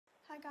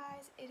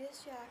Guys, it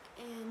is Jack,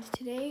 and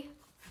today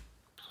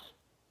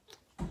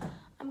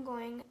I'm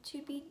going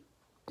to be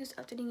just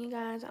updating you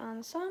guys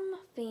on some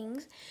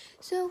things.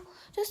 So,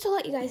 just to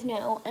let you guys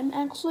know, I'm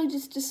actually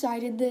just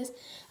decided this.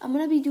 I'm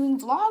going to be doing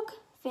vlog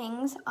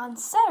things on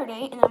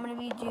Saturday, and I'm going to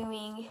be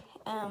doing,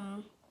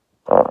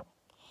 we're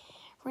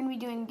going to be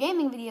doing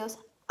gaming videos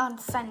on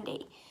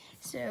Sunday.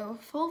 So,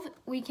 full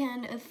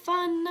weekend of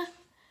fun.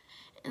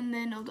 And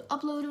then I'll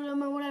upload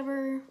them or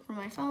whatever from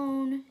my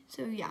phone.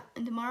 So yeah,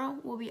 and tomorrow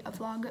will be a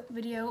vlog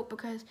video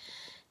because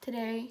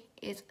today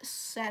is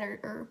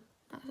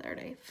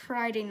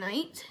Friday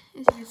night.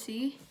 As you can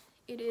see,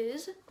 it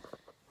is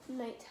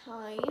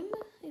nighttime.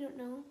 I don't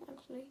know,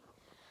 actually.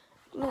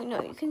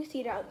 No, you can see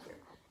it out here.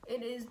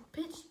 It is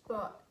pitch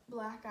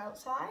black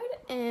outside,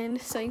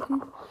 and so you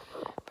can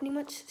pretty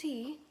much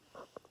see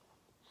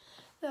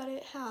that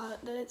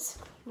it's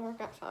dark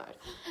outside.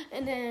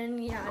 And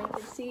then yeah, you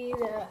can see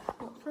the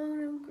phone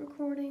I'm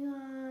recording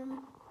on.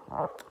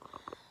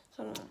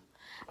 So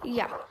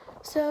yeah.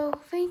 So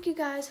thank you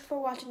guys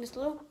for watching this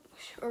little,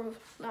 or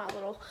not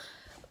little,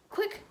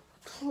 quick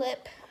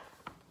clip.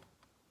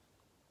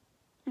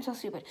 I'm so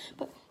stupid.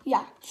 But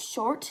yeah,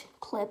 short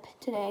clip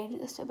today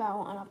just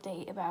about an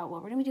update about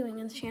what we're gonna be doing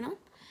on the channel.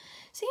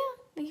 So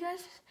yeah, thank you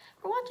guys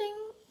for watching.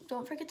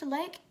 Don't forget to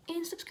like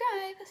and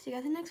subscribe. See you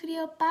guys in the next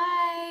video.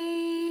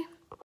 Bye.